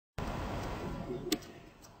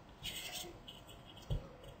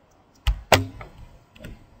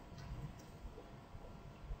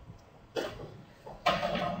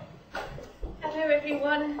Hello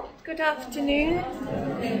everyone, good afternoon.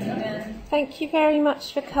 Thank you very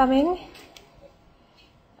much for coming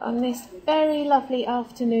on this very lovely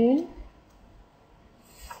afternoon.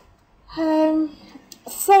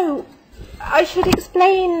 So I should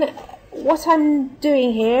explain what I'm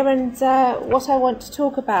doing here and what I want to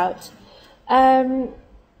talk about. I'm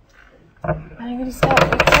going to start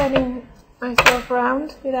by turning myself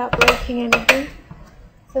around without breaking anything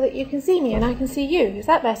so that you can see me and I can see you. Is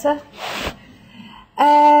that better?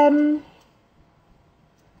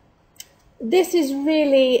 This is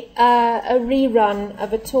really a rerun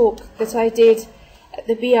of a talk that I did at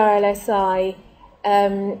the BRLSI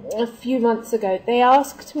a few months ago. They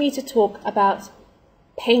asked me to talk about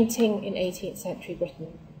painting in 18th century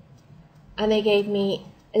Britain, and they gave me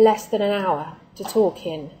less than an hour to talk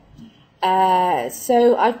in.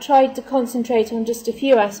 So I've tried to concentrate on just a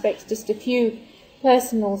few aspects, just a few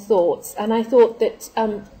personal thoughts, and I thought that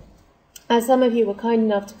as some of you were kind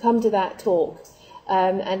enough to come to that talk,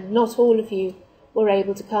 and not all of you were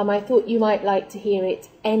able to come, I thought you might like to hear it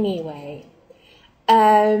anyway.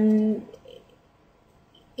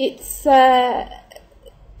 It's a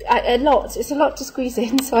lot to squeeze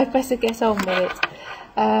in, so I'd better get on with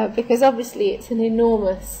it, because obviously it's an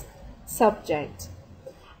enormous subject.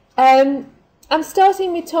 I'm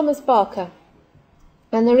starting with Thomas Barker,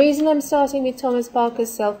 and the reason I'm starting with Thomas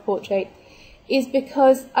Barker's self-portrait is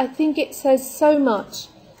because I think it says so much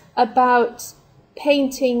about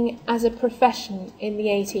painting as a profession in the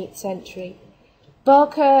 18th century.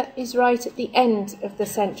 Barker is right at the end of the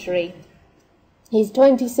century. He's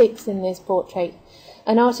 26 in this portrait,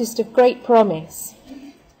 an artist of great promise.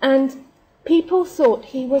 And people thought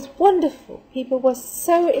he was wonderful. People were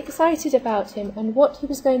so excited about him and what he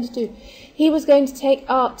was going to do. He was going to take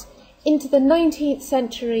art into the 19th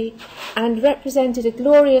century and represented a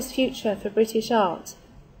glorious future for British art.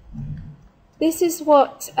 This is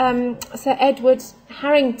what Sir Edward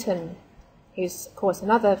Harrington, who's of course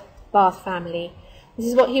another Bath family, this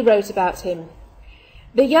is what he wrote about him.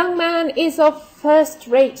 The young man is of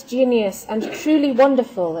first-rate genius and truly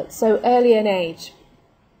wonderful at so early an age.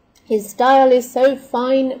 His style is so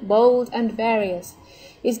fine, bold and various,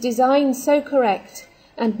 his design so correct,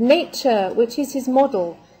 and nature, which is his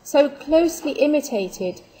model, so closely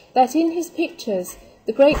imitated that in his pictures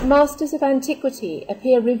the great masters of antiquity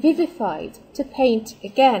appear revivified to paint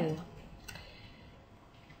again.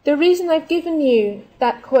 The reason I've given you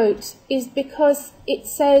that quote is because it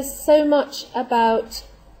says so much about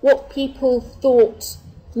what people thought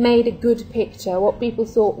made a good picture, what people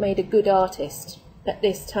thought made a good artist at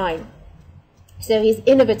this time. So he's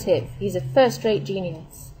innovative, he's a first-rate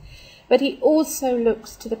genius, but he also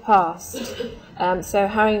looks to the past. So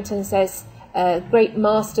Harrington says, great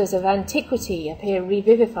masters of antiquity appear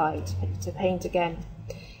revivified to paint again.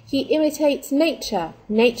 He imitates nature.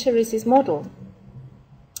 Nature is his model.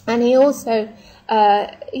 And he also,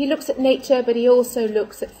 he looks at nature, but he also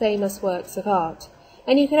looks at famous works of art.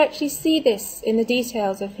 And you can actually see this in the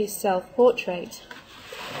details of his self-portrait.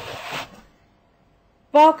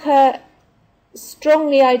 Barker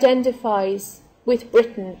strongly identifies with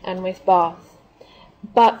Britain and with Bath,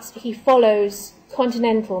 but he follows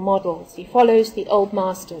continental models. He follows the old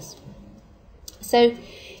masters. So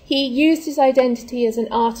he used his identity as an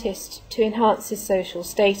artist to enhance his social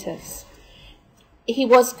status. He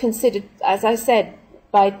was considered, as I said,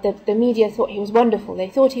 by the media thought he was wonderful. They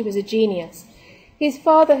thought he was a genius. His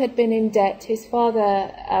father had been in debt. His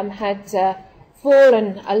father had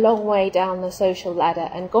fallen a long way down the social ladder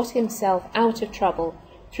and got himself out of trouble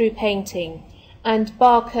through painting. And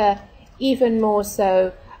Barker, even more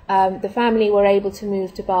so, the family were able to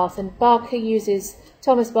move to Bath, and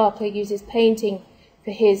Thomas Barker uses painting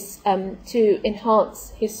for to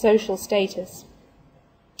enhance his social status.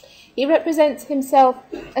 He represents himself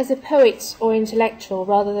as a poet or intellectual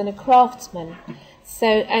rather than a craftsman. So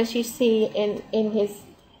as you see in his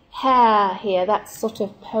hair here, that sort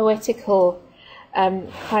of poetical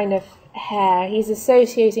kind of hair, he's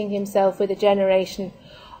associating himself with a generation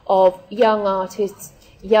of young artists,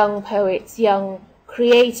 young poets, young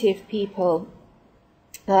creative people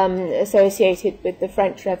associated with the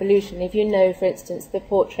French Revolution. If you know, for instance, the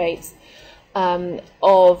portraits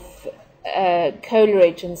of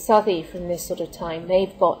Coleridge and Southey from this sort of time,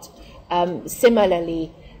 they've got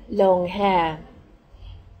similarly long hair.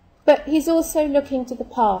 But he's also looking to the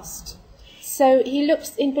past. So he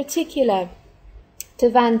looks in particular to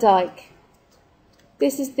Van Dyck,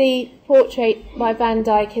 This is the portrait by Van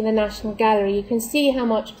Dyck in the National Gallery. You can see how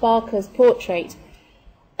much Barker's portrait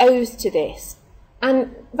owes to this.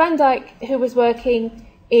 And Van Dyck, who was working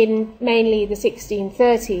in mainly the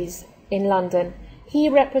 1630s in London, he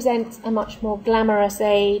represents a much more glamorous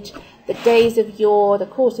age, the days of yore, the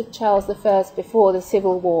court of Charles I before the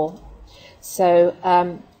Civil War. So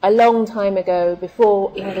a long time ago,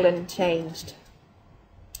 before England changed.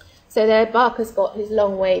 So there Barker's got his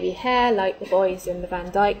long wavy hair like the boys in the Van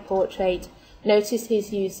Dyck portrait. Notice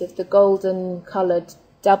his use of the golden coloured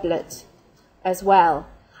doublet as well.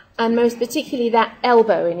 And most particularly that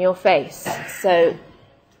elbow in your face. So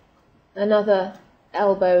another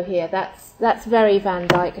elbow here, that's very Van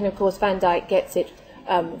Dyck. And of course Van Dyck gets it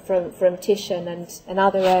from Titian and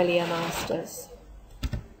other earlier masters.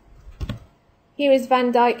 Here is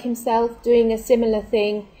Van Dyck himself doing a similar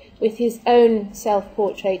thing with his own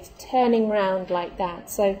self-portrait, turning round like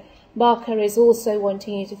that. So Barker is also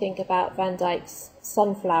wanting you to think about Van Dyck's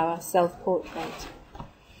sunflower self-portrait.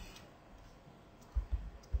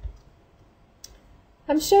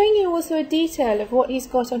 I'm showing you also a detail of what he's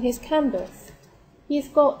got on his canvas. He's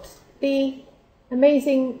got the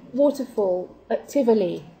amazing waterfall at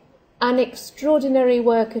Tivoli, an extraordinary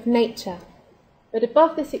work of nature. But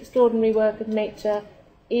above this extraordinary work of nature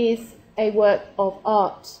is a work of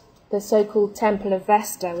art, the so-called Temple of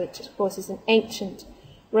Vesta, which of course is an ancient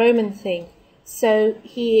Roman thing. So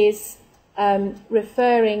he is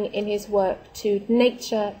referring in his work to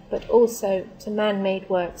nature, but also to man-made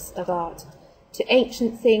works of art, to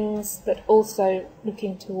ancient things, but also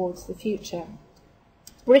looking towards the future.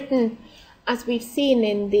 Britain, as we've seen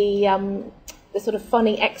in the sort of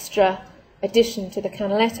funny extra addition to the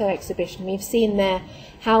Canaletto exhibition, we've seen there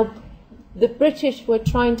how the British were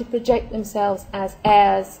trying to project themselves as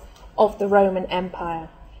heirs of the Roman Empire.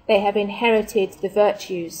 They have inherited the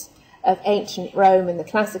virtues of ancient Rome and the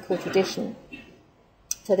classical tradition.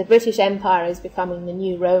 So the British Empire is becoming the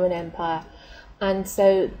new Roman Empire. And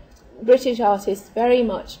so British artists very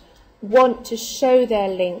much want to show their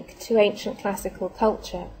link to ancient classical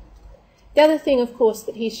culture. The other thing, of course,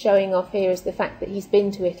 that he's showing off here is the fact that he's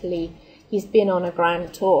been to Italy. He's been on a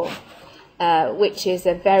grand tour, which is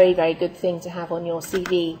a very, very good thing to have on your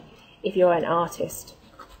CV if you're an artist.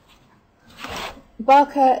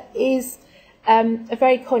 Barker is a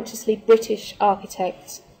very consciously British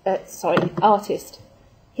artist.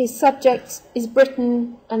 His subject is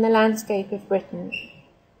Britain and the landscape of Britain.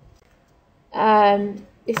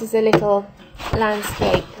 This is a little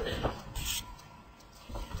landscape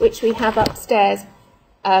which we have upstairs.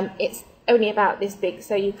 It's only about this big,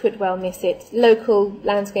 so you could well miss it. Local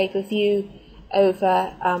landscape of view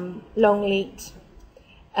over Longleat.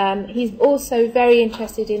 He's also very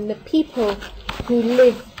interested in the people who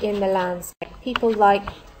live in the landscape, people like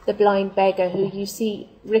the blind beggar, who you see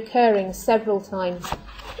recurring several times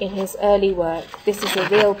in his early work. This is a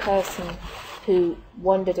real person who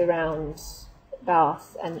wandered around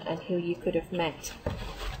Bath and who you could have met.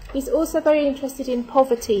 He's also very interested in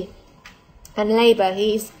poverty and labour.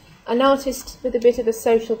 He's an artist with a bit of a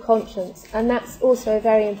social conscience, and that's also a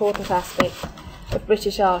very important aspect of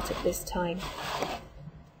British art at this time.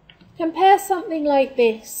 Compare something like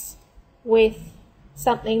this with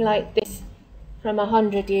something like this from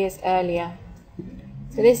 100 years earlier.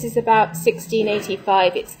 So this is about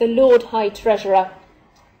 1685. It's the Lord High Treasurer,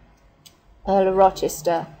 Earl of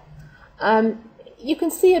Rochester. You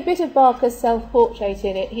can see a bit of Barker's self-portrait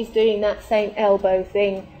in it. He's doing that same elbow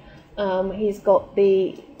thing. He's got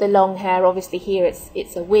the long hair. Obviously here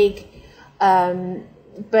it's a wig.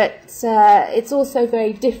 But it's also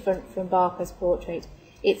very different from Barker's portrait.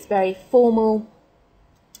 It's very formal.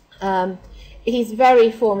 He's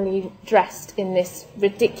very formally dressed in this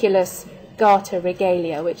ridiculous garter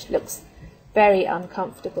regalia, which looks very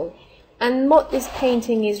uncomfortable. And what this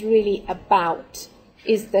painting is really about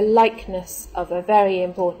is the likeness of a very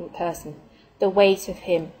important person, the weight of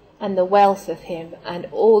him and the wealth of him, and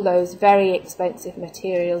all those very expensive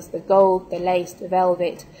materials, the gold, the lace, the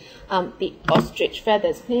velvet, the ostrich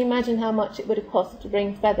feathers. Can you imagine how much it would have cost to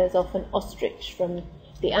bring feathers off an ostrich from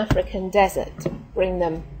the African desert to bring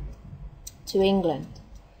them to England?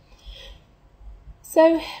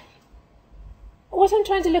 So what I'm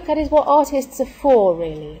trying to look at is what artists are for,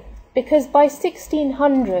 really, because by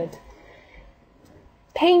 1600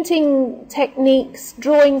 painting techniques,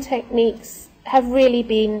 drawing techniques have really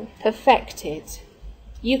been perfected.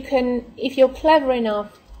 You can, if you're clever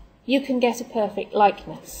enough, you can get a perfect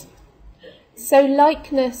likeness. So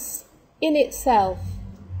likeness in itself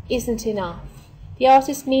isn't enough. The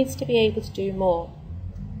artist needs to be able to do more.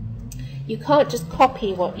 You can't just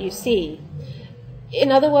copy what you see.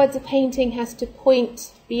 In other words, a painting has to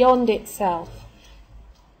point beyond itself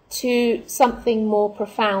to something more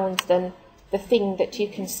profound than the thing that you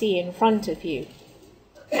can see in front of you.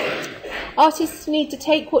 Artists need to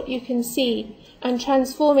take what you can see and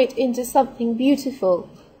transform it into something beautiful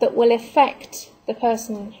that will affect the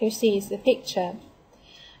person who sees the picture.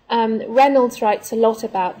 Reynolds writes a lot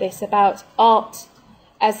about this, about art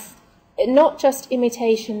as not just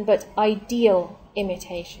imitation, but ideal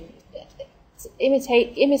imitation.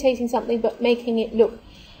 Imitating something, but making it look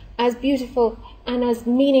as beautiful and as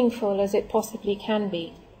meaningful as it possibly can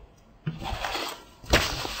be.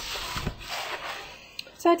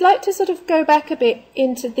 So I'd like to sort of go back a bit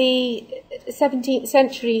into the 17th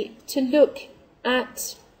century to look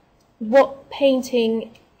at what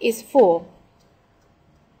painting is for.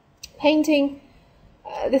 Painting,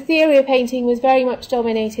 the theory of painting was very much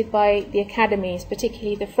dominated by the academies,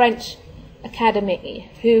 particularly the French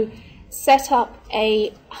Academy, who set up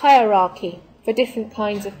a hierarchy for different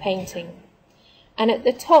kinds of painting. And at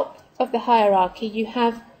the top of the hierarchy you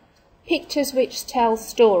have pictures which tell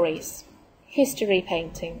stories, history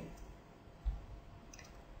painting.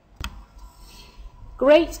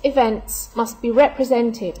 Great events must be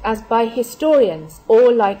represented as by historians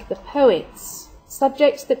or like the poets,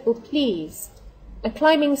 subjects that will please, and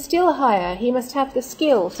climbing still higher he must have the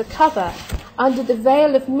skill to cover under the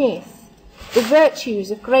veil of myth the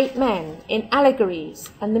virtues of great men in allegories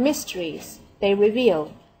and the mysteries they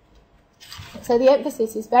reveal. So the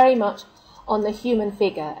emphasis is very much on the human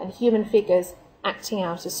figure and human figures acting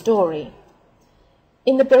out a story.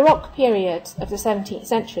 In the Baroque period of the 17th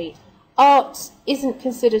century, art isn't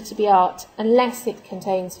considered to be art unless it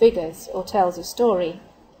contains figures or tells a story.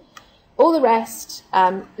 All the rest,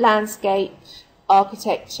 landscape,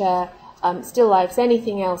 architecture, still lifes,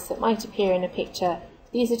 anything else that might appear in a picture,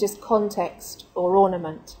 these are just context or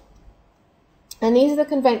ornament. And these are the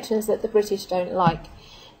conventions that the British don't like.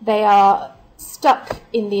 They are stuck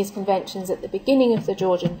in these conventions at the beginning of the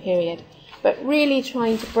Georgian period, but really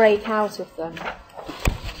trying to break out of them.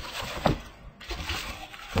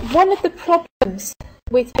 One of the problems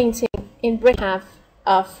with painting in Britain have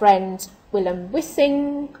our friend Willem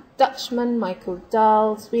Wissing, Dutchman, Michael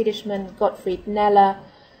Dahl, Swedishman, Gottfried Kneller,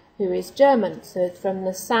 who is German. So from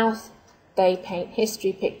the south they paint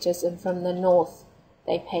history pictures, and from the north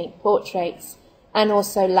they paint portraits and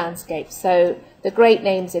also landscapes. So the great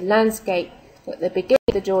names in landscape at the beginning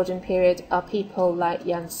of the Georgian period are people like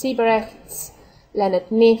Jan Sieberechts, Leonard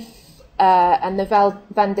Neff, and the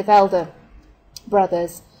Van de Velde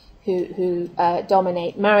brothers, who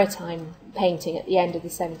dominate maritime painting at the end of the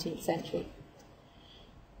 17th century.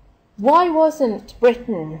 Why wasn't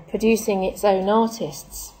Britain producing its own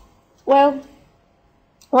artists? Well,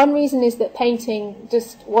 one reason is that painting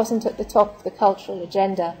just wasn't at the top of the cultural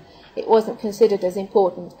agenda. It wasn't considered as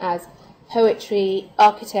important as poetry,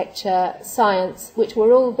 architecture, science, which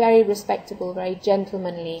were all very respectable, very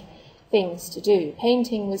gentlemanly things to do.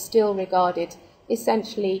 Painting was still regarded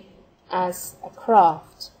essentially as a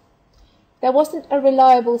craft. There wasn't a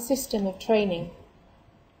reliable system of training,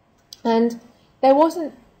 and there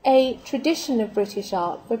wasn't a tradition of British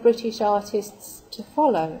art for British artists to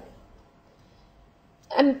follow.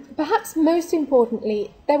 And perhaps most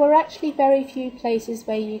importantly, there were actually very few places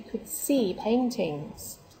where you could see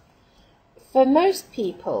paintings. For most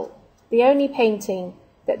people, the only painting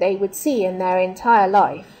that they would see in their entire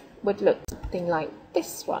life would look something like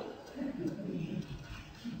this one.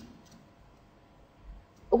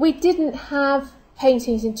 We didn't have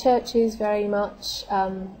paintings in churches very much,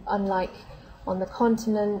 unlike on the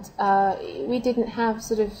continent. We didn't have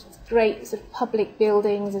sort of great sort of public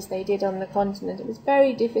buildings as they did on the continent. It was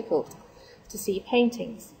very difficult to see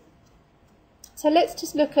paintings. So let's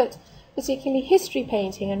just look at particularly history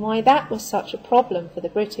painting and why that was such a problem for the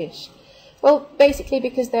British. Well, basically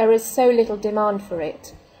because there is so little demand for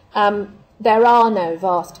it. There are no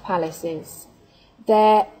vast palaces.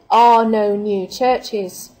 There are no new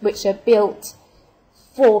churches which are built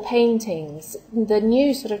for paintings. The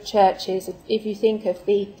new sort of churches, if you think of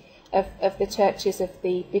the churches of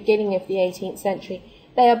the beginning of the 18th century,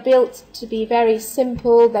 they are built to be very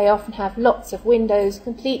simple. They often have lots of windows,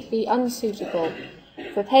 completely unsuitable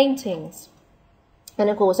for paintings. And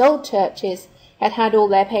of course old churches had had all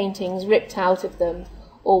their paintings ripped out of them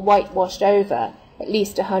or whitewashed over at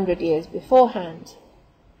least 100 years beforehand.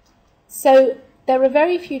 So there are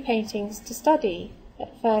very few paintings to study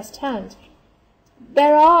at first hand.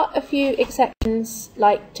 There are a few exceptions,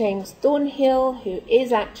 like James Thornhill, who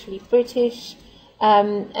is actually British,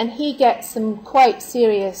 and he gets some quite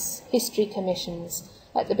serious history commissions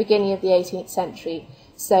at the beginning of the 18th century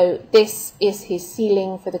So this is his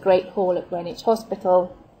ceiling for the Great Hall at Greenwich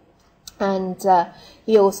Hospital, and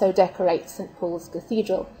he also decorates St Paul's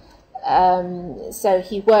Cathedral. So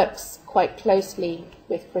he works quite closely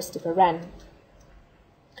with Christopher Wren.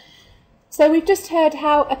 So we've just heard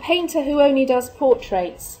how a painter who only does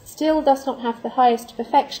portraits still does not have the highest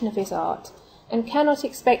perfection of his art and cannot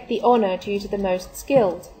expect the honour due to the most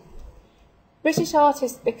skilled. British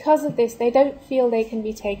artists, because of this, they don't feel they can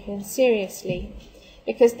be taken seriously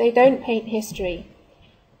because they don't paint history.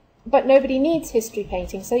 But nobody needs history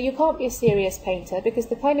painting, so you can't be a serious painter because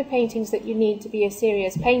the kind of paintings that you need to be a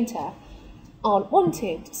serious painter aren't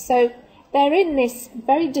wanted. So they're in this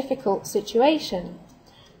very difficult situation.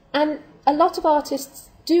 And a lot of artists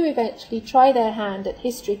do eventually try their hand at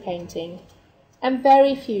history painting, and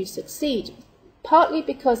very few succeed, partly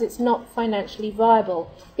because it's not financially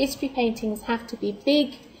viable. History paintings have to be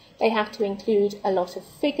big, they have to include a lot of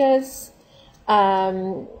figures,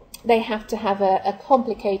 they have to have a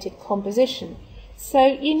complicated composition. So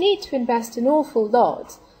you need to invest an awful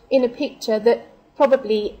lot in a picture that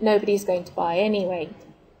probably nobody's going to buy anyway.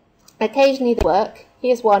 Occasionally they work.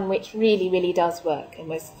 Here's one which really, really does work and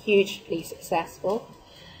was hugely successful.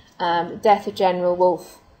 Death of General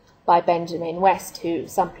Wolfe by Benjamin West, who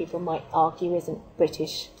some people might argue isn't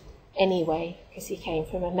British anyway, because he came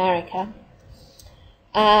from America.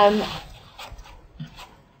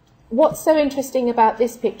 What's so interesting about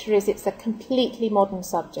this picture is it's a completely modern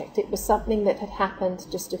subject. It was something that had happened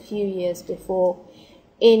just a few years before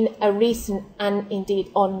in a recent and indeed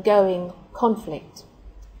ongoing conflict.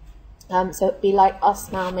 So it'd be like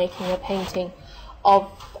us now making a painting of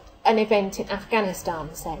an event in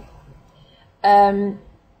Afghanistan, say.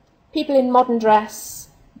 People in modern dress,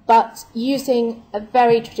 but using a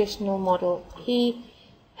very traditional model. He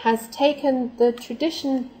has taken the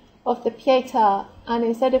tradition of the Pietà, and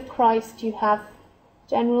instead of Christ you have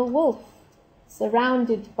General Wolfe,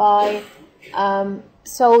 surrounded by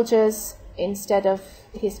soldiers instead of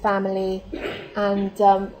his family, and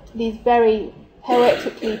these very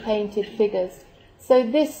poetically painted figures. So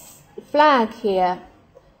this flag here,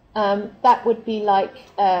 that would be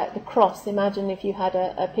like the cross. Imagine if you had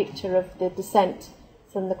a picture of the descent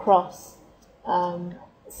from the cross.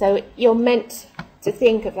 So you're meant to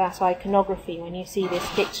think of that iconography when you see this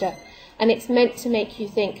picture, and it's meant to make you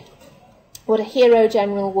think what a hero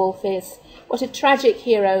General Wolfe is, what a tragic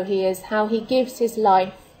hero he is, how he gives his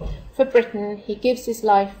life for Britain, he gives his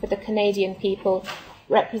life for the Canadian people,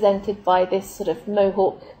 represented by this sort of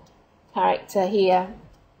mohawk character here.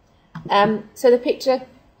 So the picture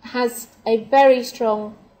has a very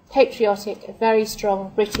strong patriotic, a very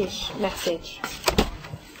strong British message.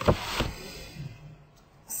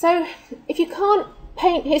 So if you can't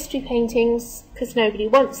paint history paintings because nobody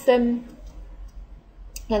wants them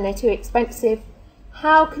and they're too expensive,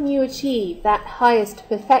 how can you achieve that highest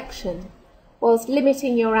perfection whilst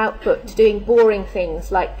limiting your output to doing boring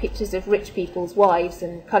things like pictures of rich people's wives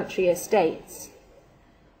and country estates?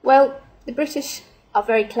 Well, the British are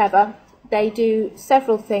very clever. They do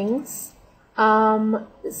several things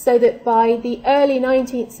so that by the early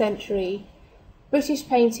 19th century, British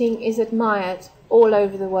painting is admired all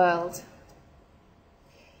over the world.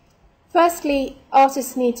 Firstly,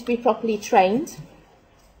 artists need to be properly trained.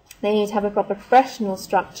 They need to have a proper professional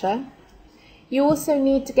structure. You also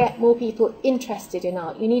need to get more people interested in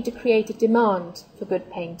art. You need to create a demand for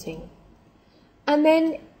good painting. And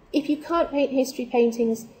then, if you can't paint history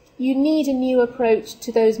paintings, you need a new approach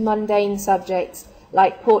to those mundane subjects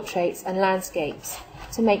like portraits and landscapes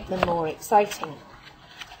to make them more exciting.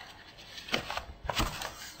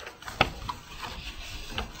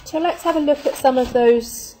 So let's have a look at some of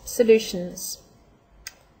those solutions.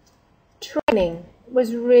 Training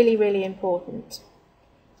was really, really important.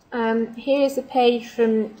 Here is a page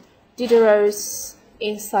from Diderot's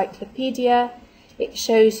encyclopedia. It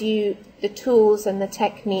shows you the tools and the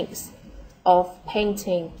techniques of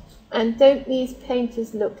painting. And don't these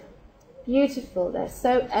painters look beautiful? They're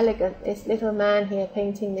so elegant. This little man here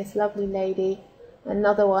painting this lovely lady,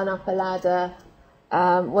 another one up a ladder,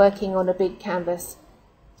 working on a big canvas.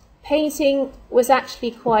 Painting was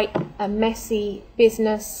actually quite a messy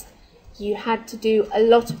business. You had to do a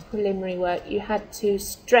lot of preliminary work. You had to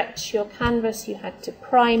stretch your canvas, you had to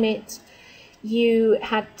prime it, you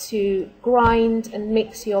had to grind and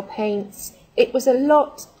mix your paints. It was a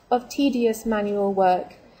lot of tedious manual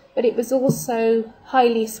work, but it was also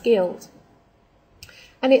highly skilled.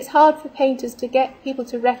 And it's hard for painters to get people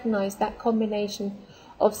to recognise that combination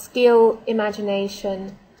of skill,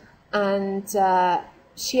 imagination, and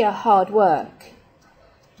sheer hard work.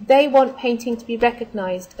 They want painting to be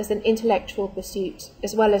recognised as an intellectual pursuit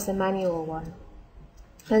as well as a manual one.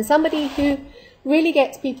 And somebody who really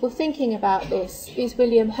gets people thinking about this is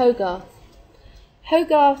William Hogarth.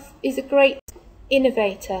 Hogarth is a great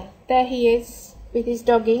innovator. There he is with his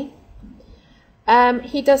doggy.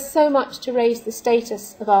 He does so much to raise the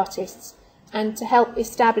status of artists and to help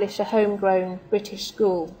establish a homegrown British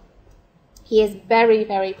school. He is very,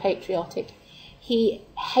 very patriotic. He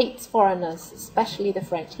hates foreigners, especially the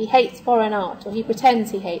French. He hates foreign art, or he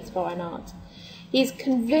pretends he hates foreign art. He's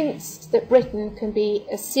convinced that Britain can be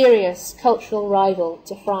a serious cultural rival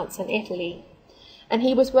to France and Italy. And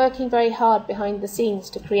he was working very hard behind the scenes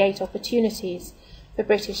to create opportunities for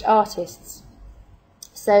British artists.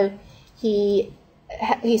 So he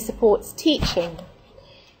supports teaching.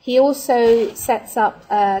 He also sets up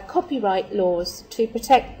copyright laws to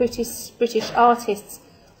protect British artists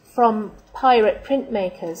from pirate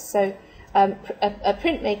printmakers. So a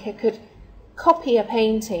printmaker could copy a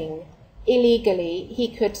painting illegally. He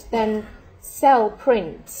could then sell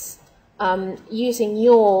prints using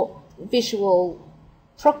your visual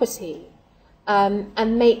property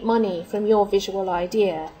and make money from your visual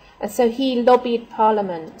idea. And so he lobbied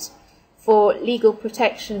Parliament for legal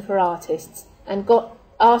protection for artists and got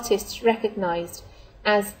artists recognised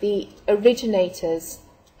as the originators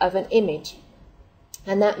of an image.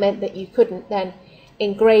 And that meant that you couldn't then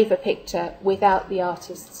engrave a picture without the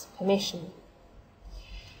artist's permission.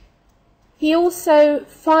 He also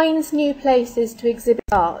finds new places to exhibit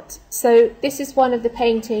art. So this is one of the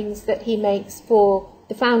paintings that he makes for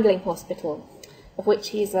the Foundling Hospital, of which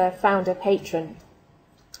he's a founder patron,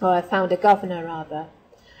 or a founder governor rather.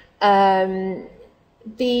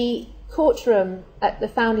 The courtroom at the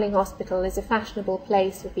Foundling Hospital is a fashionable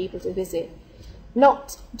place for people to visit,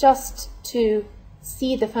 not just to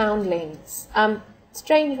see the foundlings.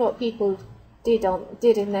 Strange what people did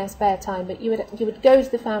in their spare time, but you would go to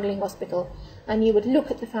the Foundling Hospital and you would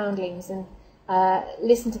look at the foundlings and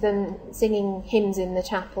listen to them singing hymns in the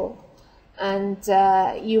chapel, and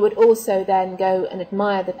you would also then go and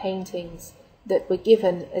admire the paintings that were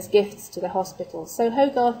given as gifts to the hospital. So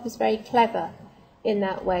Hogarth was very clever in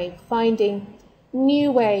that way, finding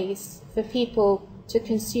new ways for people to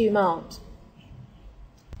consume art.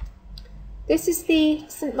 This is the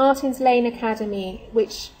St Martin's Lane Academy,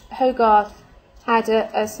 which Hogarth had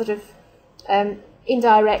a sort of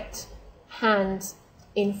indirect hand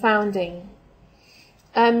in founding.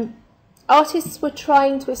 Artists were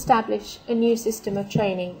trying to establish a new system of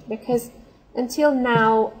training, because until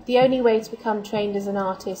now the only way to become trained as an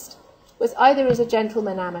artist was either as a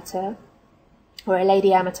gentleman amateur or a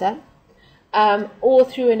lady amateur, or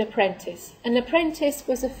through an apprentice. An apprentice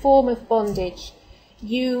was a form of bondage.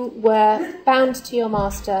 You were bound to your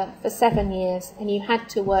master for 7 years, and you had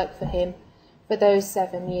to work for him for those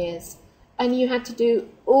 7 years. And you had to do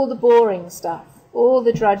all the boring stuff, all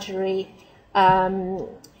the drudgery, and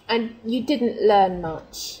you didn't learn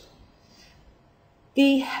much.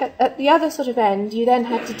 At the other sort of end, you then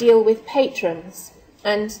had to deal with patrons.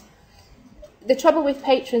 And the trouble with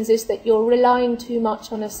patrons is that you're relying too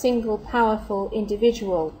much on a single powerful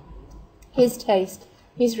individual, his taste,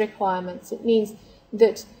 his requirements. It means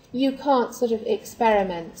that you can't sort of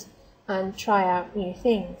experiment and try out new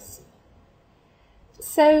things.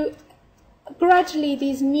 So gradually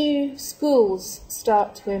these new schools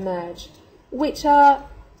start to emerge, which are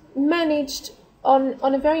managed on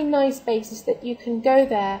a very nice basis, that you can go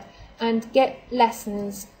there and get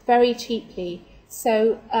lessons very cheaply.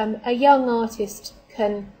 So a young artist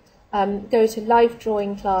can go to life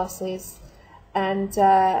drawing classes and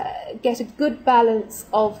get a good balance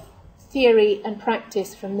of theory and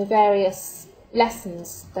practice from the various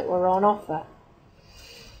lessons that were on offer.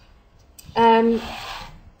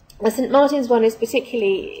 The St Martin's one is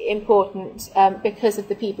particularly important because of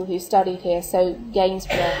the people who studied here. So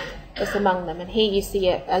Gainsborough was among them, and here you see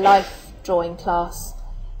a life drawing class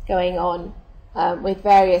going on with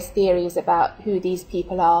various theories about who these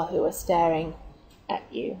people are who are staring at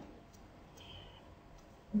you.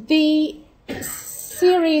 The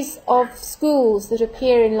series of schools that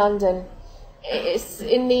appear in London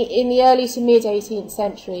in the early to mid 18th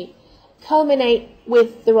century culminate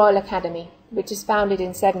with the Royal Academy, which is founded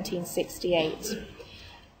in 1768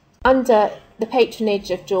 under the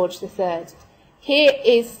patronage of George III. Here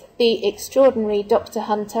is the extraordinary Dr.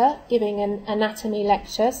 Hunter giving an anatomy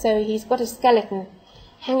lecture. So he's got a skeleton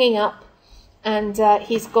hanging up, and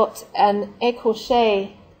he's got an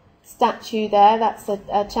écorché statue there. That's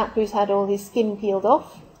a chap who's had all his skin peeled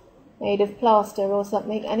off, made of plaster or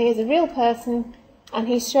something. And here's a real person, and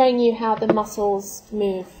he's showing you how the muscles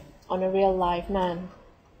move on a real live man.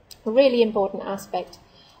 A really important aspect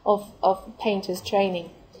of painters'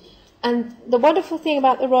 training. And the wonderful thing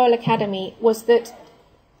about the Royal Academy was that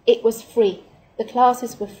it was free. The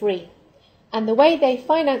classes were free. And the way they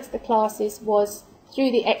financed the classes was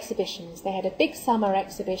through the exhibitions. They had a big summer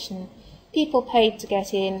exhibition. People paid to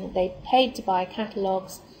get in. They paid to buy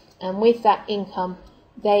catalogues. And with that income,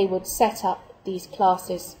 they would set up these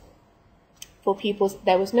classes for pupils.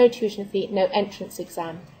 There was no tuition fee, no entrance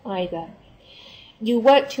exam either. You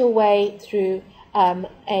worked your way through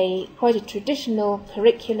quite a traditional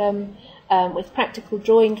curriculum with practical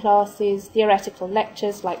drawing classes, theoretical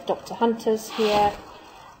lectures like Dr. Hunter's here,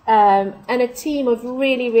 and a team of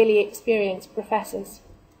really, really experienced professors.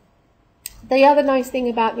 The other nice thing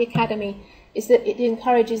about the Academy is that it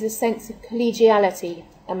encourages a sense of collegiality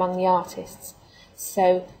among the artists.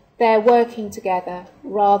 So they're working together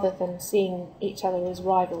rather than seeing each other as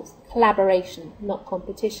rivals. Collaboration, not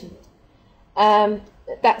competition.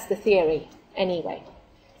 That's the theory, anyway.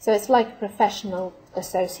 So it's like a professional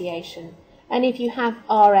association. And if you have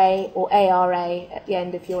RA or ARA at the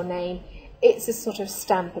end of your name, it's a sort of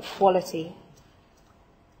stamp of quality.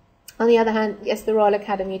 On the other hand, yes, the Royal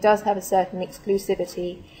Academy does have a certain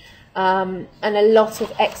exclusivity, and a lot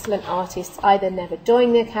of excellent artists either never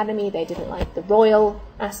joined the Academy, they didn't like the royal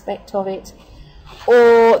aspect of it,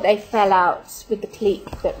 or they fell out with the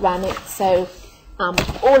clique that ran it. So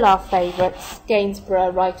all our favourites,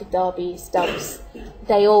 Gainsborough, Wright, Derby, Stubbs,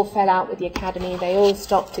 they all fell out with the Academy, they all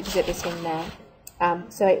stopped exhibiting there.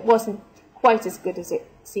 So it wasn't quite as good as it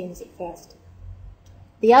seems at first.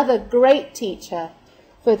 The other great teacher,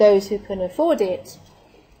 for those who can afford it,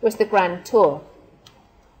 was the Grand Tour.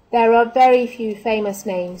 There are very few famous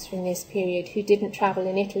names from this period who didn't travel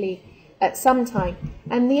in Italy at some time.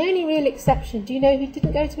 And the only real exception, do you know who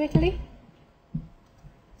didn't go to Italy?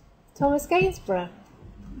 Thomas Gainsborough.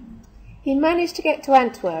 He managed to get to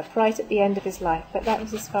Antwerp right at the end of his life, but that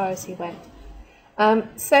was as far as he went.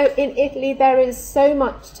 So in Italy there is so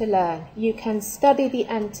much to learn. You can study the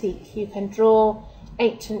antique, you can draw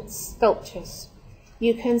ancient sculptures,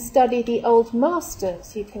 you can study the old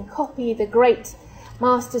masters, you can copy the great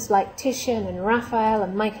masters like Titian and Raphael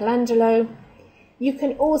and Michelangelo. You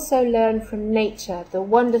can also learn from nature, the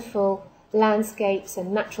wonderful landscapes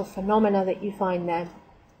and natural phenomena that you find there.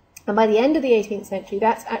 And by the end of the 18th century,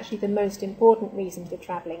 that's actually the most important reason for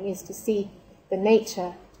travelling, is to see the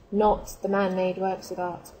nature, not the man-made works of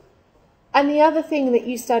art. And the other thing that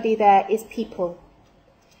you study there is people.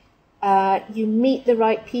 You meet the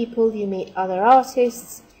right people, you meet other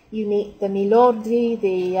artists, you meet the milordi,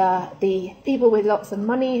 the people with lots of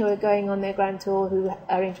money who are going on their grand tour, who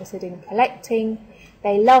are interested in collecting.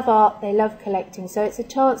 They love art, they love collecting, so it's a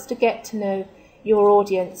chance to get to know your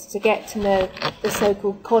audience, to get to know the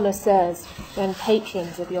so-called connoisseurs and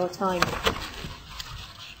patrons of your time.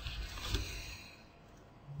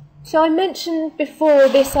 So I mentioned before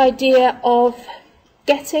this idea of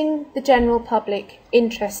getting the general public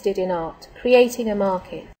interested in art, creating a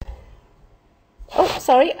market. Oh,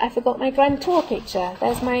 sorry, I forgot my Grand Tour picture.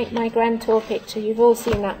 There's my Grand Tour picture. You've all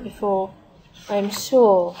seen that before, I'm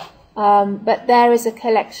sure. But there is a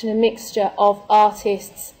collection, a mixture of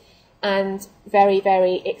artists and very,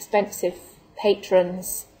 very expensive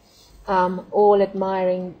patrons, all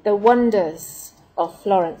admiring the wonders of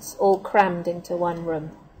Florence, all crammed into one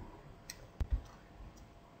room.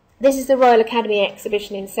 This is the Royal Academy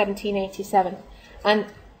exhibition in 1787, and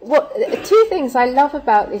two things I love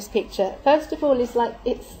about this picture. First of all is like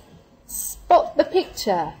it's spot the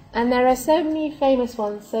picture, and there are so many famous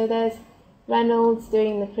ones. So there's Reynolds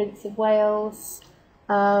doing the Prince of Wales.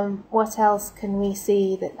 What else can we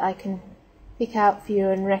see that I can pick out for you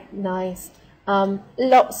and recognise?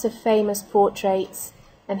 Lots of famous portraits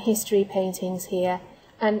and history paintings here.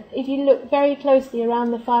 And if you look very closely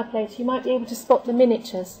around the fireplace, you might be able to spot the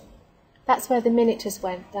miniatures. That's where the miniatures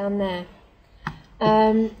went, down there.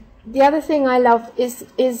 The other thing I love is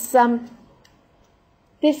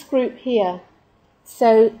this group here.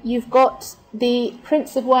 So you've got the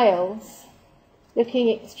Prince of Wales looking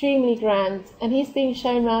extremely grand, and he's being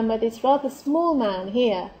shown round by this rather small man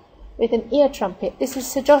here with an ear trumpet. This is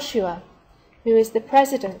Sir Joshua, who is the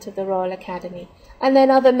president of the Royal Academy, and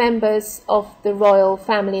then other members of the royal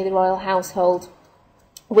family, the royal household,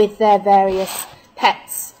 with their various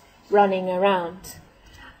pets running around.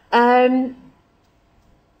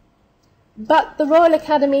 But the Royal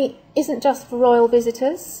Academy isn't just for royal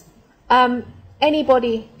visitors.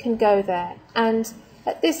 Anybody can go there, and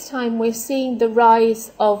at this time we're seeing the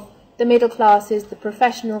rise of the middle classes, the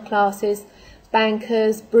professional classes,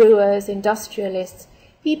 bankers, brewers, industrialists,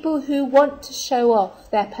 people who want to show off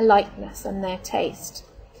their politeness and their taste.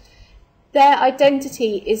 Their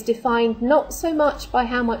identity is defined not so much by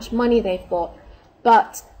how much money they've got,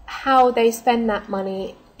 but how they spend that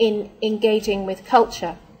money in engaging with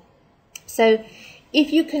culture. So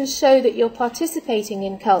if you can show that you're participating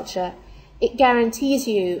in culture, it guarantees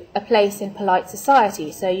you a place in polite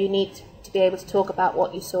society. So you need to be able to talk about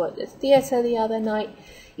what you saw at the theatre the other night.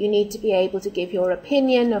 You need to be able to give your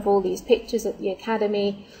opinion of all these pictures at the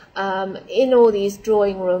academy, in all these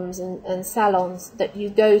drawing rooms and salons that you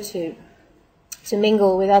go to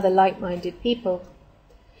mingle with other like-minded people.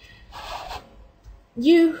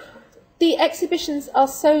 The exhibitions are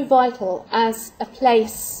so vital as a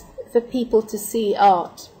place for people to see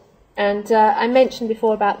art. And I mentioned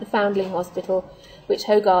before about the Foundling Hospital, which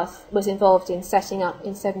Hogarth was involved in setting up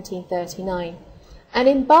in 1739. And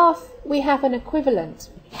in Bath, we have an equivalent.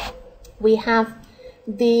 We have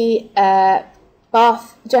the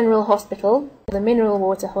Bath General Hospital, the Mineral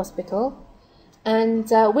Water Hospital, and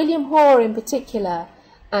William Hoare in particular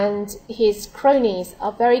and his cronies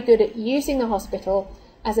are very good at using the hospital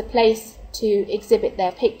as a place to exhibit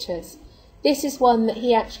their pictures. This is one that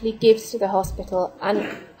he actually gives to the hospital, and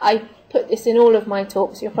I put this in all of my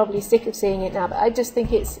talks. You're probably sick of seeing it now, but I just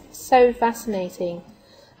think it's so fascinating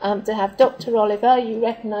to have Dr. Oliver. You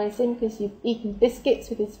recognise him because you've eaten biscuits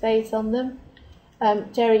with his face on them.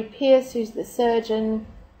 Jerry Pierce, who's the surgeon,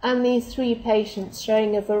 and these three patients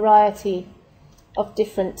showing a variety of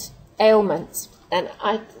different ailments. And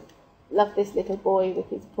I love this little boy with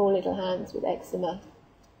his poor little hands with eczema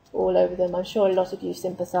all over them. I'm sure a lot of you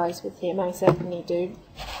sympathise with him. I certainly do.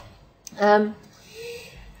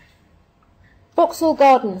 Vauxhall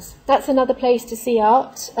Gardens, that's another place to see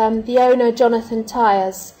art. The owner, Jonathan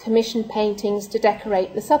Tyers, commissioned paintings to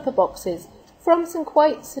decorate the supper boxes from some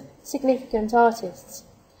quite significant artists.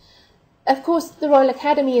 Of course, the Royal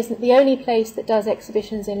Academy isn't the only place that does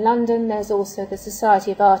exhibitions in London. There's also the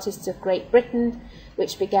Society of Artists of Great Britain,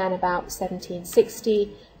 which began about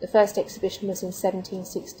 1760. The first exhibition was in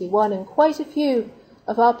 1761, and quite a few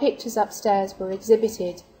of our pictures upstairs were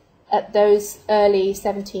exhibited at those early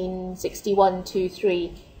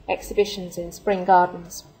 1761-2-3 exhibitions in Spring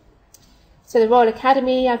Gardens. So the Royal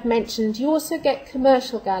Academy, I've mentioned. You also get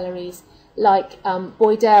commercial galleries like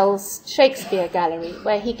Boydell's Shakespeare Gallery,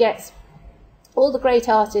 where he gets all the great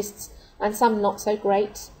artists, and some not so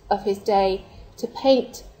great, of his day to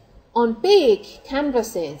paint on big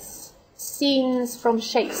canvases scenes from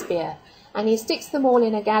Shakespeare, and he sticks them all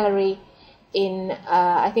in a gallery in,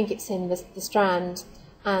 I think it's in the Strand,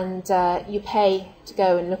 and you pay to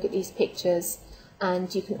go and look at these pictures,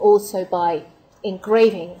 and you can also buy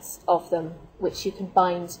engravings of them, which you can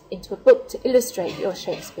bind into a book to illustrate your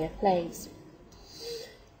Shakespeare plays.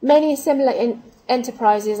 Many similar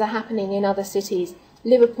enterprises are happening in other cities.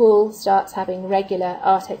 Liverpool starts having regular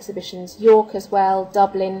art exhibitions, York as well,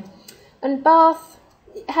 Dublin, and Bath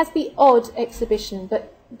has the odd exhibition,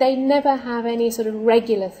 but they never have any sort of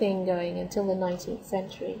regular thing going until the 19th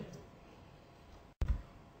century.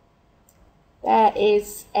 There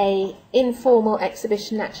is an informal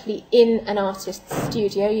exhibition actually in an artist's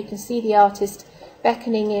studio. You can see the artist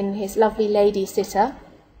beckoning in his lovely lady sitter,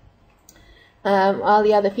 while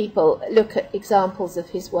the other people look at examples of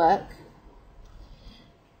his work.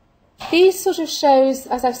 These sort of shows,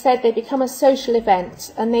 as I've said, they become a social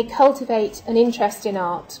event and they cultivate an interest in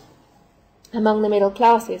art among the middle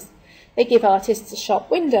classes. They give artists a shop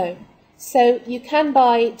window. So you can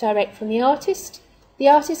buy direct from the artist. The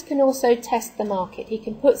artist can also test the market. He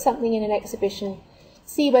can put something in an exhibition,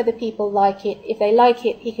 see whether people like it. If they like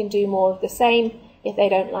it, he can do more of the same. If they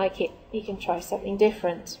don't like it, he can try something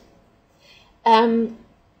different. It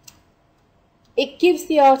gives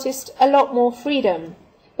the artist a lot more freedom,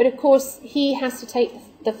 but of course he has to take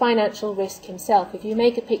the financial risk himself. If you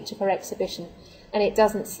make a picture for exhibition and it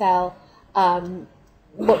doesn't sell,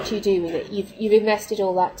 what do you do with it? You've invested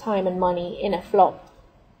all that time and money in a flop.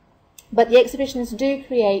 But the exhibitions do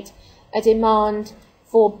create a demand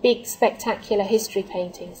for big, spectacular history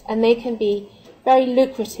paintings, and they can be very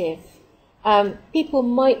lucrative. People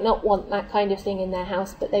might not want that kind of thing in their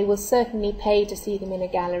house, but they will certainly pay to see them in a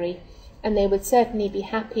gallery, and they would certainly be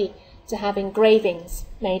happy to have engravings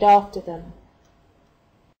made after them.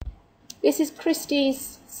 This is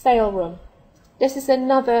Christie's sale room. This is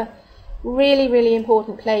another really, really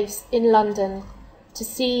important place in London to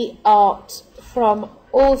see art from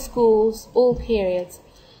all schools, all periods.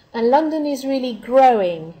 And London is really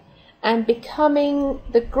growing and becoming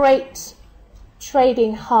the great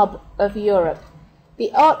trading hub of Europe.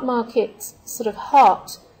 The art market's sort of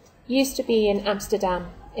heart used to be in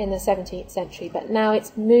Amsterdam in the 17th century, but now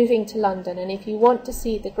it's moving to London. And if you want to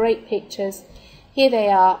see the great pictures, here they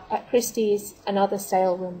are at Christie's and other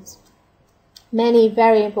sale rooms. Many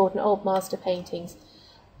very important old master paintings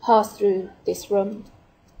pass through this room.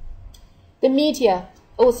 The media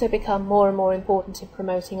also become more and more important in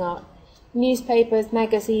promoting art. newspapers,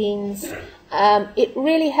 magazines. It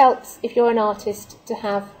really helps if you're an artist to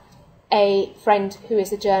have a friend who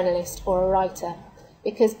is a journalist or a writer,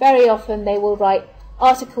 because very often they will write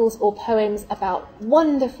articles or poems about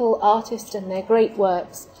wonderful artists and their great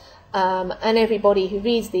works, and everybody who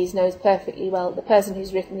reads these knows perfectly well the person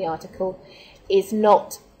who's written the article is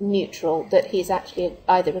not neutral, that he's actually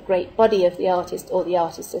either a great buddy of the artist or the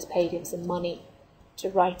artist has paid him some money to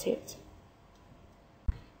write it.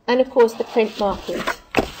 And of course the print market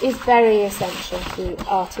is very essential to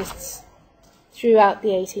artists throughout the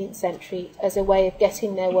 18th century as a way of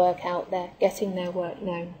getting their work out there, getting their work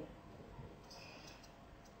known.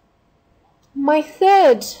 My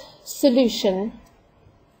third solution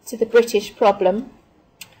to the British problem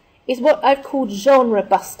is what I've called genre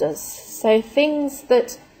busters. So things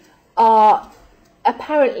that are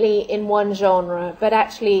apparently in one genre, but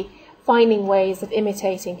actually finding ways of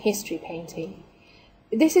imitating history painting.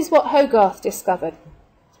 This is what Hogarth discovered.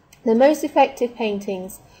 The most effective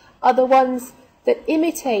paintings are the ones that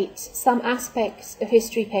imitate some aspects of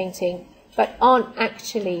history painting, but aren't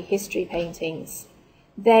actually history paintings.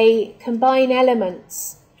 They combine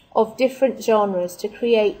elements of different genres to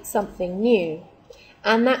create something new.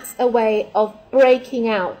 And that's a way of breaking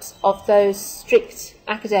out of those strict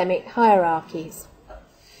academic hierarchies.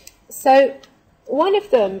 So one of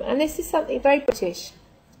them, and this is something very British,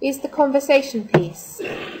 is the conversation piece.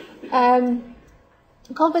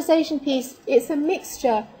 Conversation piece, it's a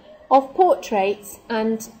mixture of portraits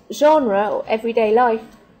and genre or everyday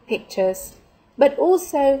life pictures, but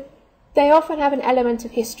also they often have an element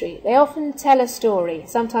of history. They often tell a story.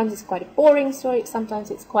 Sometimes it's quite a boring story, sometimes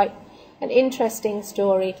it's quite an interesting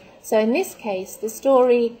story. So in this case, the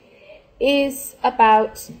story is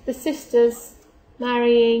about the sisters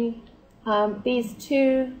marrying these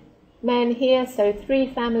two men here, so three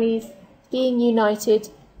families being united,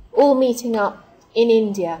 all meeting up in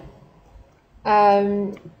India.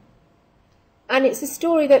 And it's a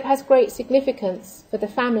story that has great significance for the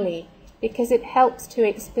family because it helps to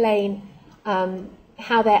explain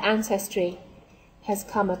how their ancestry has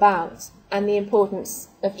come about and the importance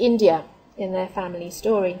of India in their family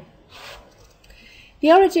story.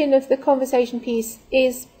 The origin of the conversation piece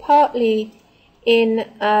is partly in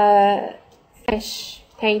French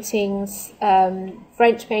paintings,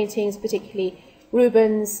 particularly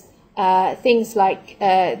Rubens, things like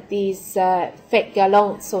these fête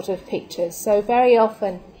galante sort of pictures. So very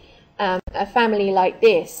often a family like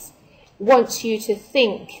this wants you to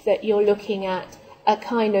think that you're looking at a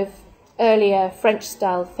kind of earlier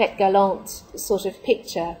French-style fête galante sort of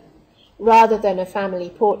picture rather than a family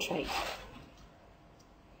portrait.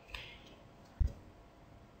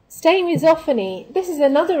 Staying with Zoffany, this is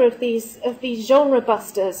another of these genre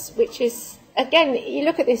busters, which is, again, you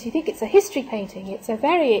look at this, you think it's a history painting. It's a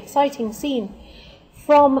very exciting scene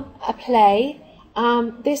from a play.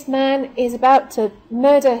 This man is about to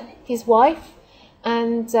murder his wife,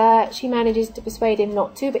 and she manages to persuade him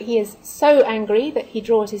not to, but he is so angry that he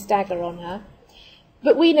draws his dagger on her.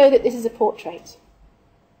 But we know that this is a portrait.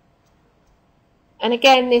 And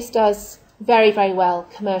again, this does very, very well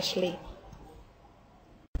commercially.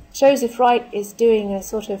 Joseph Wright is doing a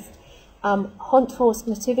sort of Honthorst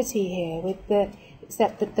nativity here,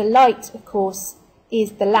 except that the light, of course,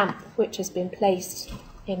 is the lamp which has been placed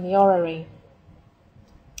in the orrery.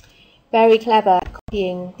 Very clever,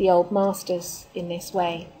 copying the old masters in this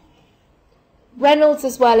way. Reynolds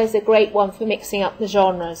as well is a great one for mixing up the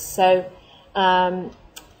genres. So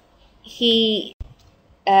he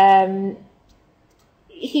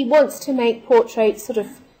wants to make portraits sort of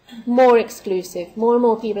more exclusive. More and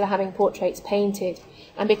more people are having portraits painted.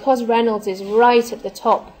 And because Reynolds is right at the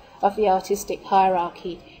top of the artistic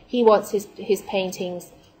hierarchy, he wants his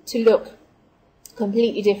paintings to look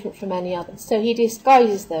completely different from any others. So he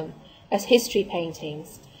disguises them as history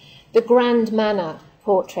paintings. The grand manner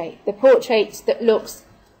portrait, the portrait that looks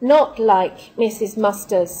not like Mrs.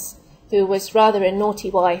 Musters, who was rather a naughty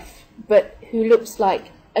wife, but who looks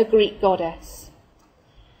like a Greek goddess,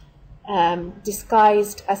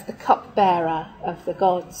 disguised as the cupbearer of the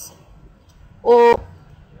gods. Or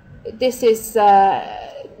this is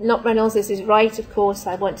not Reynolds, this is Wright, of course.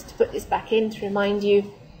 I wanted to put this back in to remind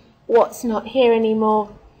you what's not here anymore.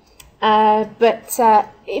 But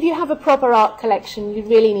if you have a proper art collection, you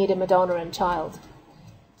really need a Madonna and Child.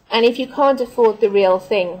 And if you can't afford the real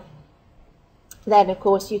thing, then of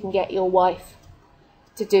course you can get your wife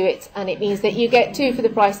to do it, and it means that you get two for the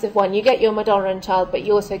price of one. You get your Madonna and Child, but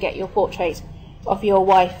you also get your portrait of your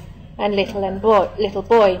wife and little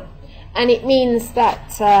boy. And it means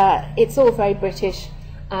that it's all very British,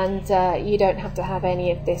 and you don't have to have any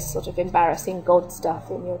of this sort of embarrassing God stuff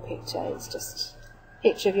in your picture. It's just a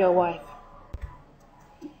picture of your wife.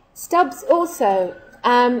 Stubbs also,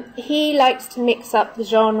 he likes to mix up the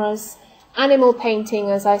genres. Animal painting,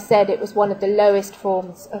 as I said, it was one of the lowest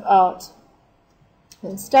forms of art.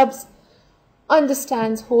 And Stubbs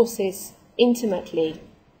understands horses intimately,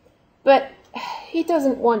 but he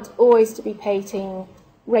doesn't want always to be painting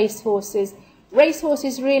racehorses.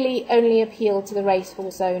 Racehorses really only appeal to the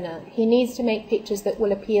racehorse owner. He needs to make pictures that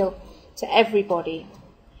will appeal to everybody.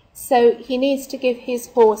 So he needs to give his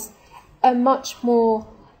horse a much more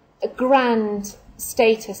grand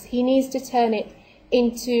status. He needs to turn it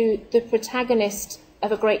into the protagonist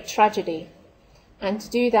of a great tragedy. And to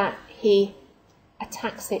do that, he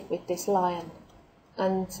attacks it with this lion.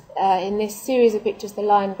 And in this series of pictures, the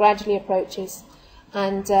lion gradually approaches,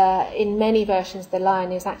 and in many versions, the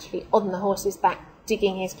lion is actually on the horse's back,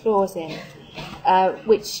 digging his claws in,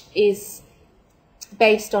 which is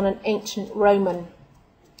based on an ancient Roman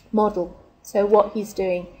model. So what he's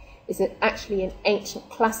doing is actually an ancient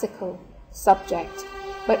classical subject,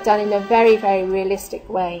 but done in a very, very realistic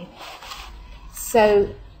way.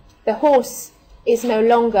 So the horse is no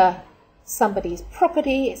longer somebody's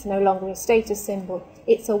property, it's no longer a status symbol,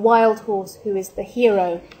 it's a wild horse who is the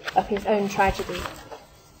hero of his own tragedy.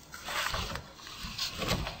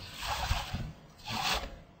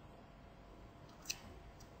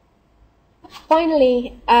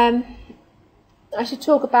 Finally, I should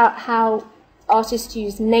talk about how artists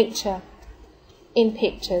use nature in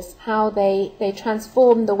pictures, how they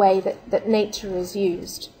transform the way that nature is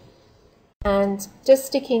used. And just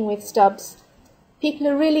sticking with Stubbs, people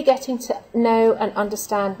are really getting to know and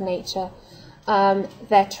understand nature.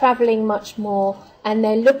 They're travelling much more, and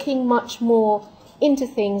they're looking much more into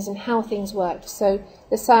things and how things work. So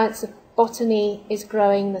the science of botany is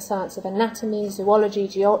growing, the science of anatomy, zoology,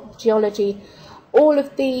 geology, all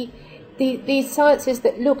of these sciences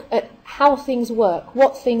that look at how things work,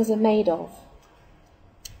 what things are made of.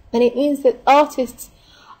 And it means that artists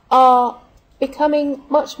are becoming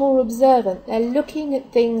much more observant. They're looking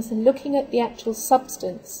at things and looking at the actual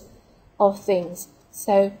substance of things.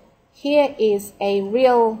 So here is a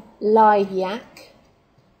real live yak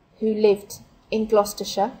who lived in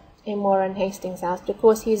Gloucestershire, in Warren Hastings House. But of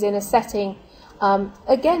course he's in a setting,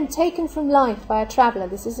 again, taken from life by a traveller.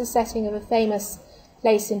 This is a setting of a famous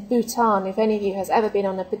place in Bhutan. If any of you has ever been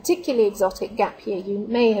on a particularly exotic gap year, you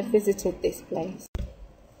may have visited this place.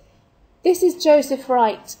 This is Joseph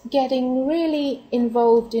Wright getting really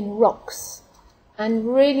involved in rocks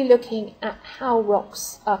and really looking at how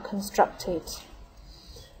rocks are constructed.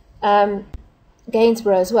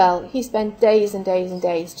 Gainsborough as well, he spent days and days and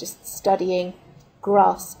days just studying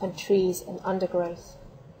grass and trees and undergrowth.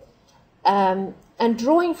 And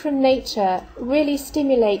drawing from nature really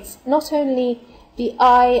stimulates not only the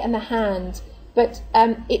eye and the hand, but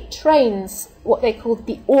it trains what they call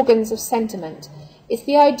the organs of sentiment. It's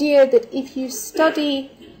the idea that if you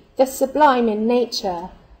study the sublime in nature,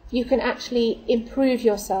 you can actually improve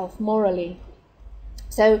yourself morally.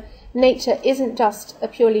 So nature isn't just a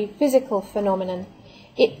purely physical phenomenon,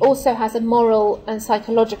 it also has a moral and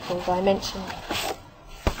psychological dimension.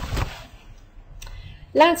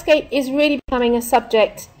 Landscape is really becoming a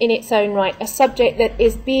subject in its own right, a subject that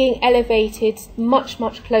is being elevated much,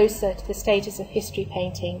 much closer to the status of history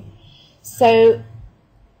painting. So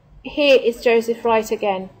here is Joseph Wright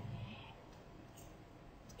again,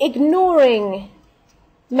 ignoring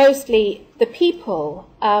mostly the people.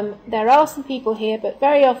 There are some people here, but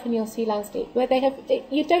very often you'll see landscape where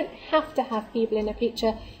you don't have to have people in a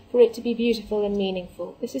picture for it to be beautiful and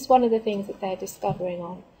meaningful. This is one of the things that they're discovering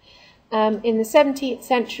on. In the 17th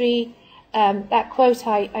century, that quote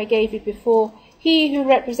I gave you before, "He who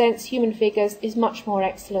represents human figures is much more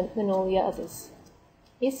excellent than all the others."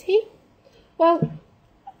 Is he? Well,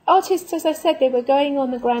 artists, as I said, they were going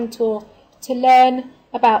on the grand tour to learn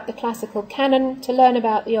about the classical canon, to learn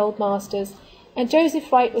about the old masters, and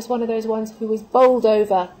Joseph Wright was one of those ones who was bowled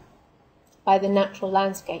over by the natural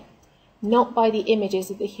landscape, not by the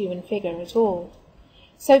images of the human figure at all.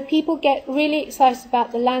 So people get really excited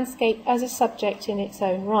about the landscape as a subject in its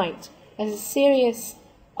own right, as a serious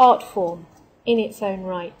art form in its own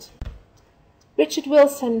right. Richard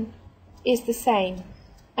Wilson is the same,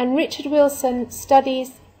 and Richard Wilson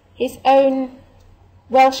studies his own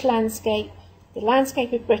Welsh landscape, the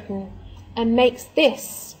landscape of Britain, and makes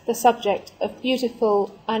this the subject of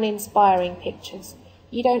beautiful and inspiring pictures.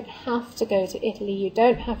 You don't have to go to Italy, you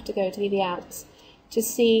don't have to go to the Alps to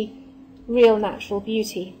see real natural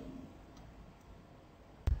beauty.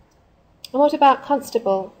 And what about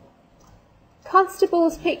Constable?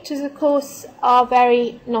 Constable's pictures, of course, are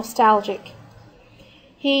very nostalgic.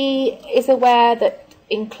 He is aware that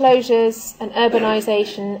enclosures and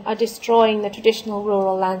urbanisation are destroying the traditional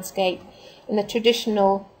rural landscape and the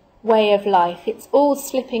traditional way of life. It's all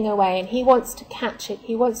slipping away, and he wants to catch it.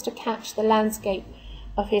 He wants to catch the landscape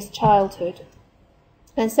of his childhood.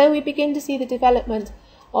 And so we begin to see the development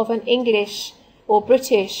of an English or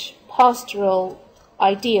British pastoral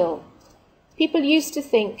ideal. People used to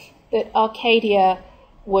think that Arcadia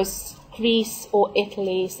was Greece or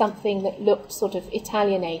Italy, something that looked sort of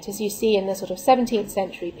Italianate, as you see in the sort of 17th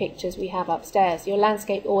century pictures we have upstairs. Your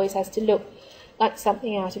landscape always has to look like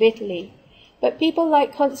something out of Italy. But people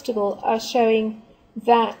like Constable are showing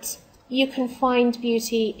that you can find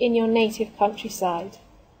beauty in your native countryside,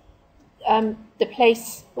 the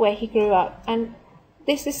place where he grew up. And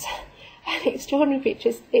this is an extraordinary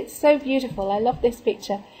picture. It's so beautiful. I love this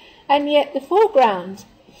picture. And yet the foreground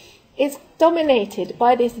is dominated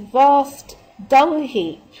by this vast dung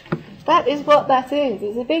heap. That is what that is.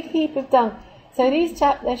 It's a big heap of dung. So these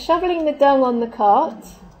chaps, they're shoveling the dung on the cart.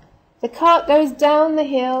 The cart goes down the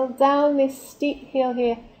hill, down this steep hill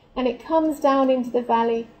here, and it comes down into the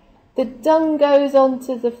valley. The dung goes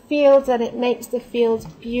onto the fields, and it makes the fields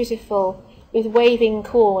beautiful with waving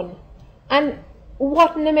corn. And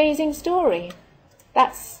what an amazing story.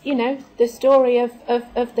 That's, you know, the story of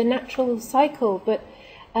the natural cycle, but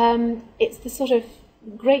it's the sort of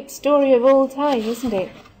great story of all time, isn't it?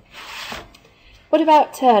 What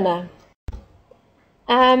about Turner?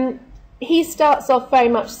 He starts off very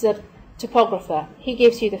much as a topographer. He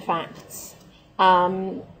gives you the facts.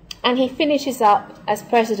 And he finishes up as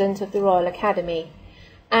president of the Royal Academy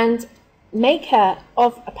and maker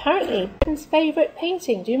of apparently Britain's favourite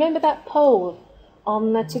painting. Do you remember that poll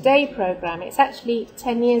on the Today programme? It's actually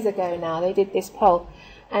 10 years ago now they did this poll,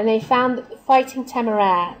 and they found that the Fighting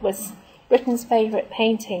Temeraire was Britain's favourite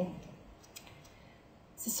painting.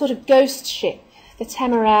 It's a sort of ghost ship, the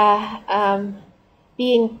Temeraire,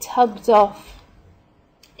 being tugged off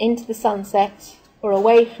into the sunset or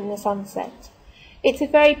away from the sunset. It's a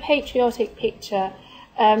very patriotic picture.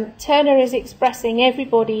 Turner is expressing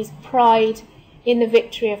everybody's pride in the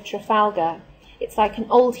victory of Trafalgar. It's like an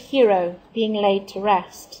old hero being laid to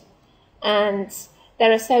rest. And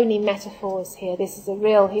there are so many metaphors here. This is a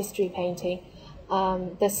real history painting.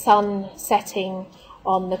 The sun setting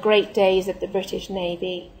on the great days of the British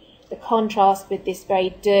Navy, the contrast with this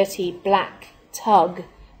very dirty black tug,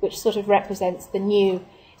 which sort of represents the new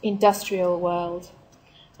industrial world.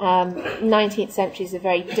 19th century is a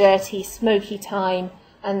very dirty, smoky time,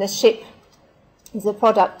 and the ship is a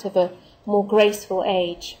product of a more graceful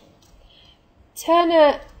age.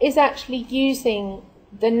 Turner is actually using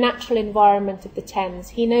the natural environment of the Thames.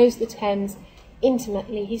 He knows the Thames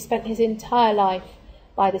intimately. He spent his entire life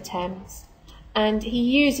by the Thames, and he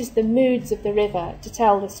uses the moods of the river to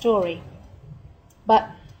tell the story. But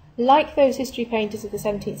like those history painters of the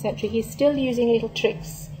 17th century, he's still using little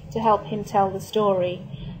tricks to help him tell the story.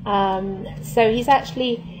 So he's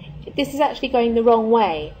actually, this is actually going the wrong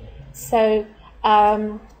way. So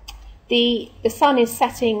the sun is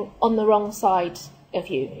setting on the wrong side of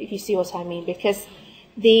you, if you see what I mean, because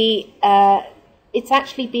it's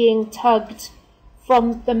actually being tugged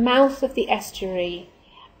from the mouth of the estuary,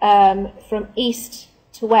 from east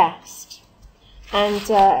to west, and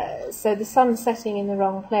so the sun's setting in the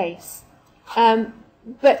wrong place.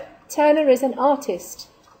 But Turner is an artist.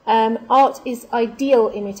 Art is ideal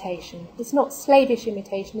imitation. It's not slavish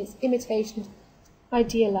imitation, it's imitation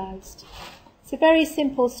idealised. It's a very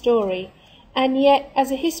simple story, and yet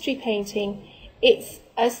as a history painting it's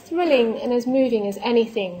as thrilling and as moving as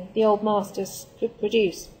anything the old masters could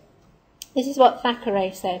produce. This is what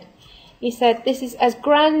Thackeray said. He said, "This is as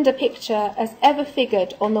grand a picture as ever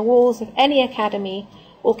figured on the walls of any academy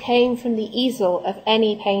or came from the easel of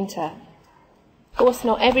any painter." Of course,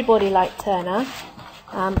 not everybody liked Turner.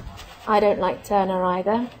 I don't like Turner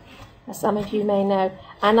either, as some of you may know.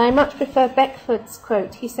 And I much prefer Beckford's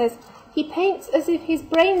quote. He says, "He paints as if his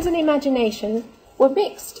brains and imagination were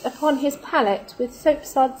mixed upon his palette with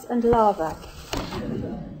soapsuds and lava."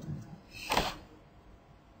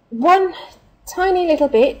 One tiny little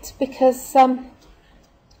bit, because I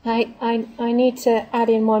need to add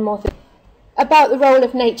in one more thing, about the role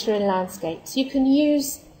of nature in landscapes. You can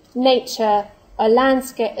use nature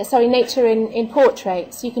nature in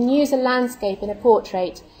portraits. You can use a landscape in a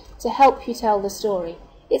portrait to help you tell the story.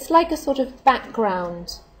 It's like a sort of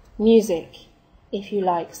background music, if you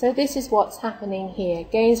like. So this is what's happening here.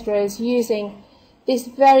 Gainsborough is using this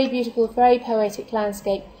very beautiful, very poetic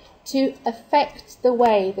landscape to affect the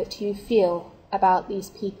way that you feel about these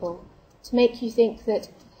people, to make you think that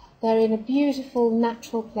They're in a beautiful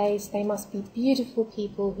natural place. They must be beautiful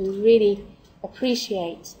people who really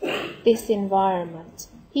appreciate this environment.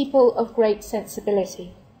 People of great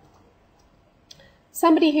sensibility.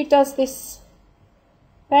 Somebody who does this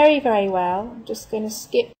very, very well. I'm just going to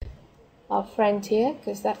skip our friend here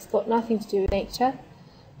because that's got nothing to do with nature.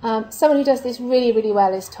 Someone who does this really, really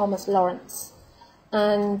well is Thomas Lawrence.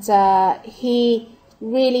 And he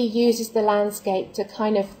really uses the landscape to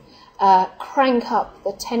kind of crank up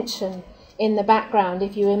the tension in the background.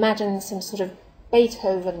 If you imagine some sort of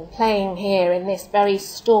Beethoven playing here in this very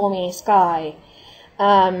stormy sky.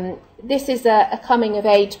 This is a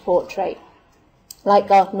coming-of-age portrait, like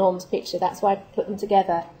Garth Norm's picture. That's why I put them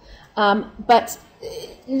together. But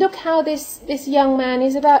look how this young man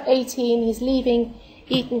is about 18. He's leaving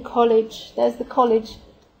Eton College. There's the college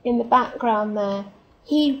in the background there.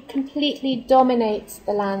 He completely dominates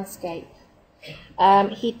the landscape.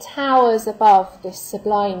 He towers above this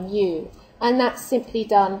sublime view, and that's simply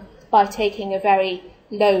done by taking a very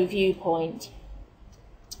low viewpoint.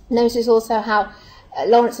 Notice also how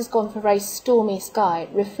Lawrence has gone for a very stormy sky. It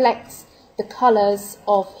reflects the colours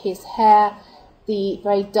of his hair, the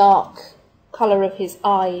very dark colour of his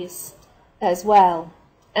eyes as well.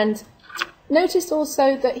 And notice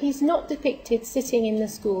also that he's not depicted sitting in the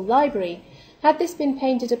school library. Had this been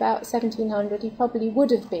painted about 1700, he probably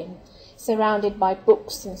would have been surrounded by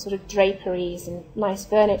books and sort of draperies and nice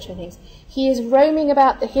furniture and things. He is roaming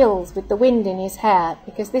about the hills with the wind in his hair,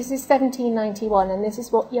 because this is 1791 and this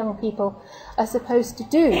is what young people are supposed to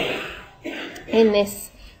do in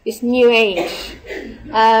this new age.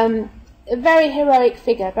 A very heroic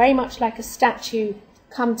figure, very much like a statue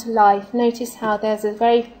come to life. Notice how there's a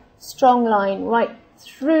very strong line right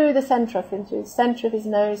through the centre of him, through the centre of his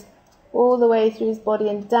nose, all the way through his body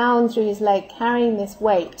and down through his leg, carrying this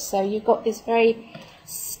weight. So you've got this very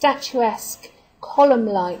statuesque,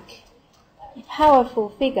 column-like, powerful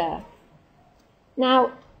figure.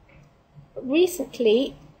 Now,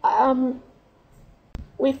 recently,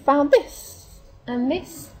 we've found this, and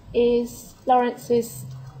this is Lawrence's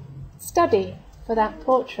study for that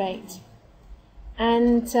portrait.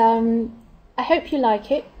 And I hope you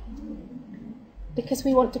like it, because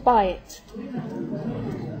we want to buy it.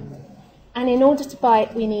 And in order to buy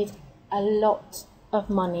it, we need a lot of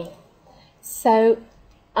money. So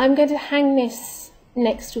I'm going to hang this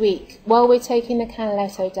next week while we're taking the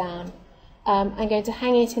Canaletto down. I'm going to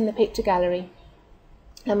hang it in the picture gallery,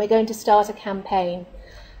 and we're going to start a campaign,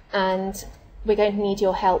 and we're going to need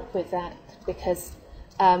your help with that, because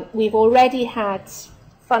we've already had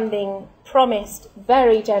funding promised,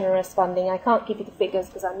 very generous funding. I can't give you the figures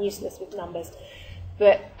because I'm useless with numbers.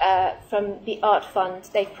 But from the Art Fund,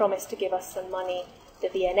 they've promised to give us some money. The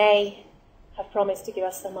V&A have promised to give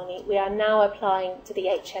us some money. We are now applying to the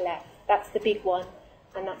HLF. That's the big one,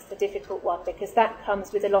 and that's the difficult one, because that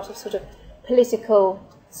comes with a lot of sort of political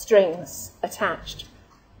strings attached.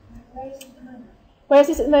 Where is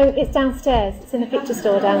it at the moment? It's downstairs. It's in the picture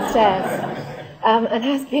store downstairs, and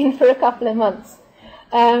has been for a couple of months.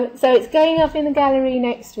 So it's going up in the gallery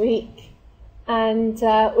next week. And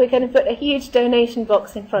we're going to put a huge donation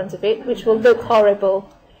box in front of it, which will look horrible,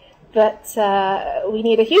 but we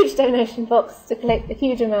need a huge donation box to collect the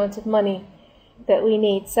huge amount of money that we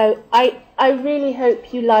need. So I really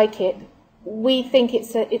hope you like it. We think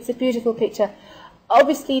it's a beautiful picture.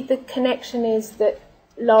 Obviously, the connection is that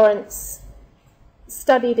Lawrence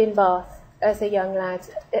studied in Bath as a young lad.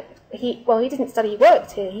 He didn't study, he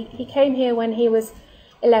worked here. He came here when he was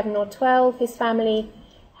 11 or 12. His family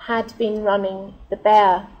had been running the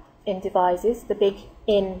Bear in Devizes, the big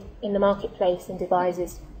inn in the marketplace in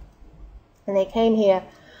Devizes. And they came here,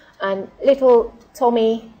 and little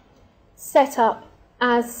Tommy set up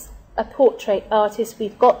as a portrait artist.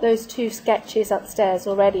 We've got those 2 sketches upstairs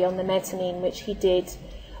already on the mezzanine, which he did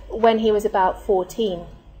when he was about 14.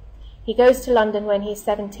 He goes to London when he's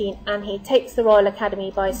 17, and he takes the Royal Academy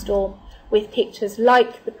by storm with pictures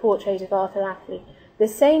like the portrait of Arthur Atherley. The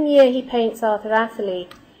same year he paints Arthur Atherley,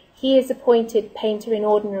 he is appointed Painter in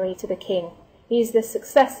Ordinary to the King. He is the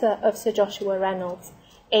successor of Sir Joshua Reynolds,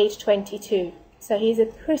 aged 22. So he's a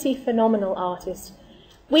pretty phenomenal artist.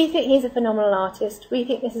 We think he's a phenomenal artist. We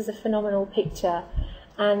think this is a phenomenal picture.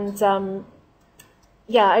 And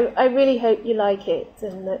I really hope you like it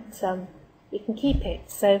and that you can keep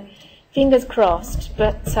it. So fingers crossed.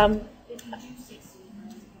 But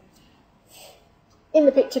in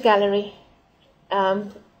the picture gallery,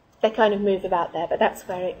 they kind of move about there, but that's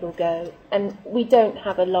where it will go. And we don't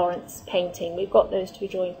have a Lawrence painting. We've got those 2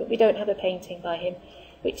 drawings, but we don't have a painting by him,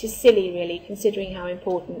 which is silly, really, considering how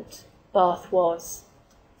important Bath was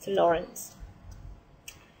to Lawrence.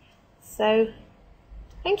 So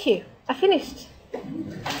Thank you. I finished.